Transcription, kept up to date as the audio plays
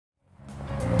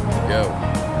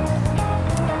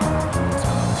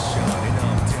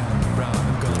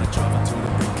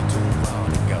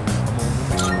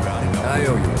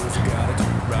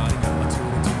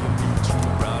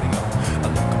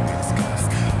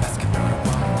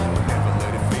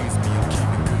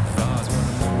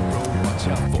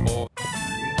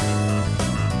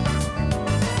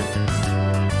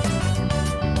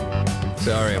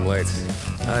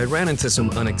I ran into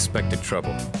some unexpected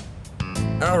trouble.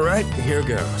 Alright, here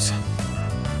goes.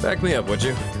 Back me up, would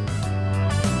you?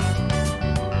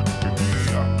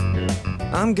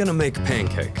 I'm gonna make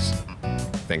pancakes.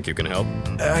 Think you can help?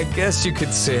 I guess you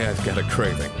could say I've got a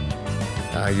craving.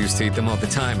 I used to eat them all the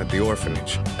time at the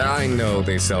orphanage. I know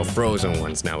they sell frozen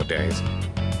ones nowadays,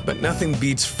 but nothing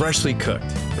beats freshly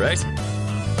cooked, right?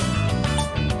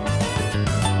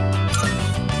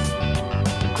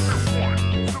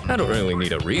 I don't really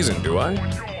need a reason, do I?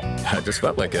 I just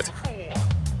felt like it.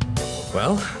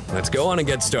 Well, let's go on and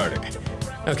get started.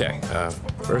 Okay,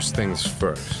 first things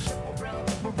first.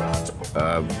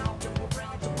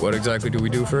 What exactly do we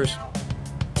do first?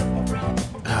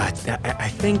 I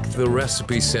think the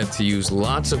recipe said to use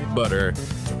lots of butter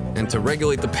and to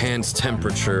regulate the pan's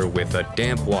temperature with a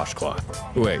damp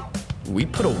washcloth. Wait, we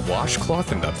put a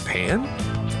washcloth in the pan?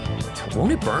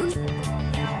 Won't it burn?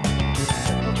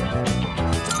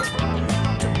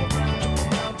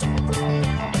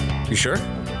 You sure?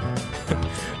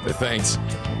 Thanks.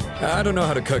 I don't know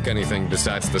how to cook anything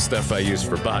besides the stuff I use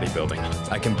for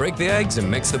bodybuilding. I can break the eggs and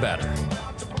mix the batter.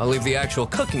 I'll leave the actual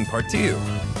cooking part to you.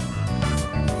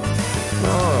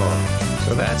 Oh,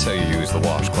 so that's how you use the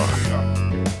washcloth.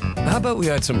 How about we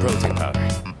add some protein powder?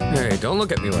 Hey, don't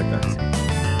look at me like that.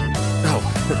 Oh,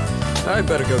 I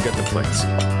better go get the plates.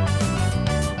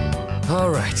 All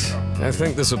right, I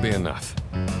think this will be enough.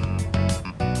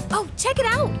 Oh, check it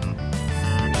out!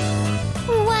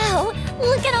 Wow,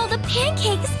 look at all the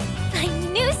pancakes! I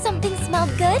knew something smelled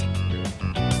good.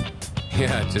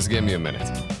 Yeah, just give me a minute.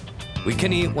 We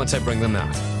can eat once I bring them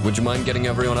out. Would you mind getting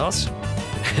everyone else?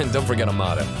 And don't forget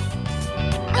Amada.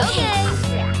 Okay.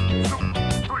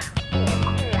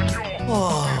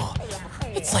 Whoa,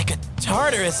 it's like a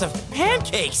Tartarus of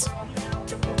pancakes.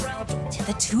 Did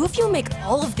the two of you make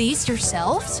all of these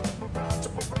yourselves?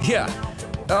 Yeah,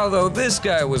 although this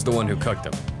guy was the one who cooked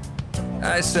them.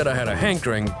 I said I had a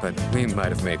hankering, but we might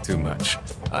have made too much.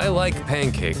 I like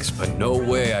pancakes, but no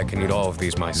way I can eat all of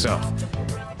these myself.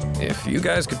 If you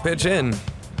guys could pitch in,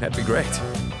 that'd be great.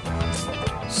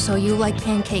 So you like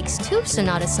pancakes too,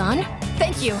 Sonata-san?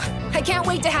 Thank you. I can't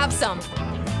wait to have some.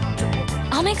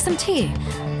 I'll make some tea.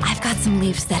 I've got some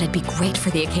leaves that'd be great for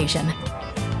the occasion.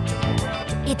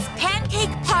 It's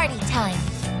pancake party time,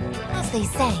 as they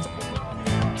say.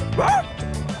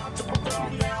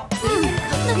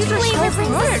 The flavor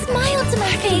brings a smile to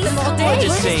my face. I'm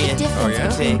just saying. Oh, yeah?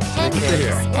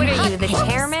 Pancakes What and are you, the hot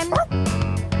chairman?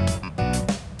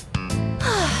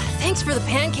 Thanks for the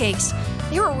pancakes.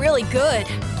 They were really good.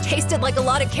 Tasted like a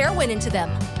lot of care went into them.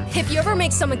 If you ever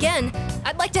make some again,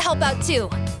 I'd like to help out too.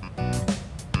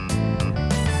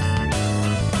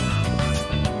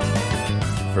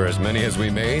 For as many as we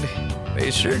made,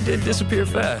 they sure did disappear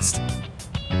fast.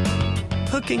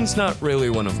 Cooking's not really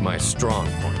one of my strong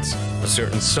points. A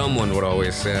certain someone would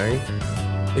always say,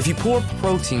 if you pour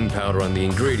protein powder on the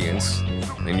ingredients,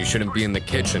 then you shouldn't be in the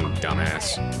kitchen,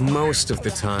 dumbass. Most of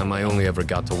the time, I only ever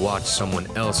got to watch someone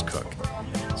else cook.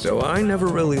 So I never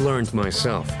really learned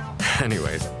myself.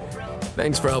 Anyways,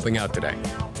 thanks for helping out today.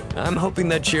 I'm hoping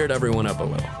that cheered everyone up a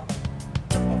little.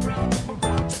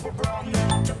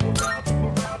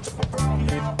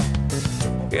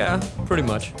 Yeah, pretty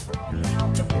much.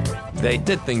 They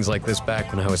did things like this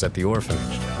back when I was at the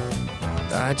orphanage.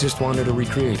 I just wanted to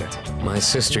recreate it. My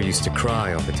sister used to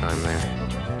cry all the time there.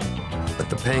 But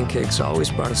the pancakes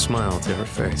always brought a smile to her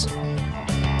face.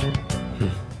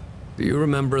 Do you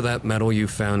remember that medal you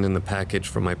found in the package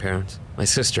from my parents? My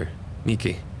sister,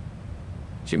 Miki.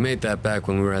 She made that back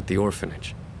when we were at the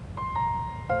orphanage.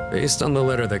 Based on the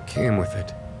letter that came with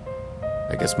it.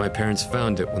 I guess my parents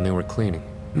found it when they were cleaning.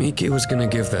 Miki was gonna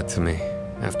give that to me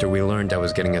after we learned I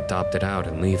was getting adopted out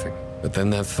and leaving. But then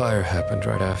that fire happened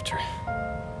right after.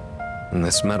 And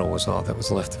this medal was all that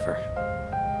was left of her.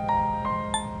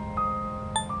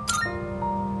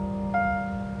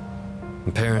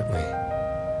 Apparently,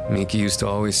 Miki used to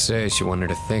always say she wanted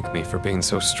to thank me for being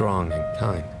so strong and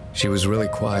kind. She was really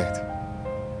quiet,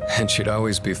 and she'd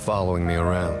always be following me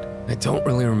around. I don't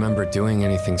really remember doing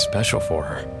anything special for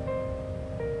her,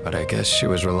 but I guess she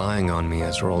was relying on me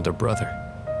as her older brother.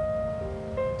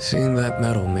 Seeing that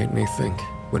medal made me think,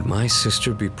 would my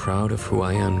sister be proud of who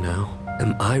I am now?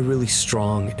 Am I really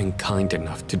strong and kind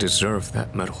enough to deserve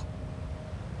that medal?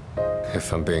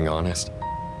 If I'm being honest,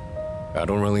 I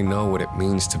don't really know what it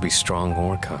means to be strong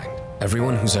or kind.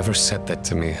 Everyone who's ever said that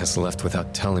to me has left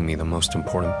without telling me the most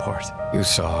important part. You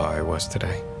saw how I was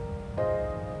today.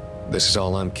 This is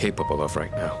all I'm capable of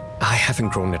right now. I haven't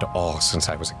grown at all since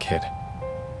I was a kid.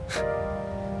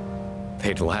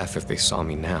 They'd laugh if they saw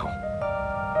me now.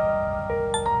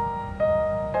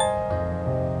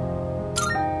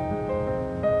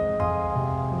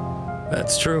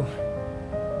 That's true.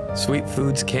 Sweet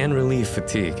foods can relieve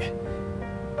fatigue.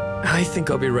 I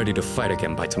think I'll be ready to fight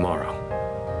again by tomorrow.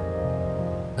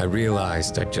 I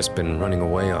realized I'd just been running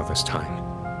away all this time,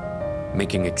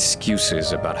 making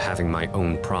excuses about having my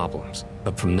own problems.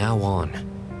 But from now on,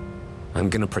 I'm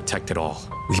gonna protect it all.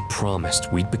 We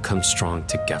promised we'd become strong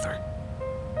together.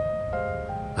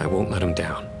 I won't let him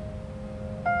down.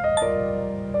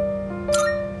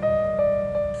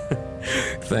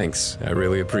 Thanks, I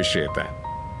really appreciate that.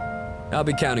 I'll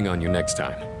be counting on you next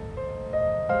time.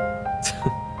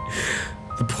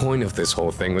 The point of this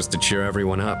whole thing was to cheer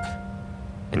everyone up.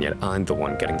 And yet I'm the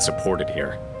one getting supported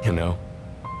here, you know?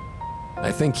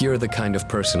 I think you're the kind of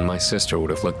person my sister would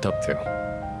have looked up to.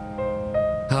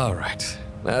 All right,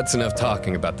 that's enough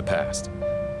talking about the past.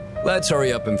 Let's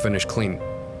hurry up and finish cleaning.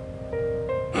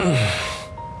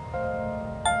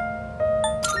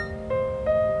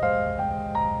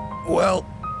 Well,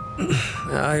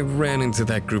 I ran into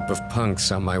that group of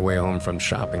punks on my way home from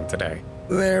shopping today.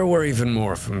 There were even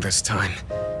more from this time.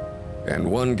 And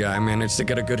one guy managed to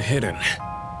get a good hit in.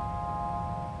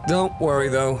 Don't worry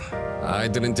though, I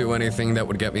didn't do anything that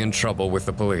would get me in trouble with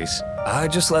the police. I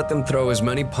just let them throw as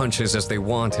many punches as they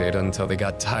wanted until they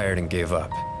got tired and gave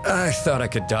up. I thought I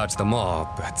could dodge them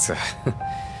all, but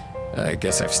I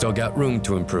guess I've still got room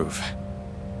to improve.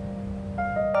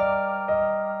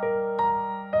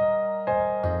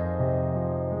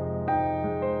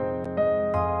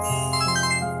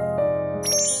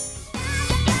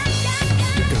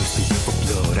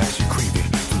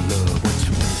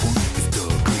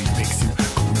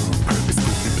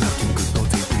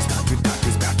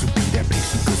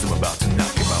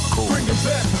 Bring it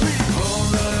back, please. All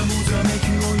that moves are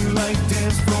making all you like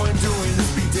dance floor and doing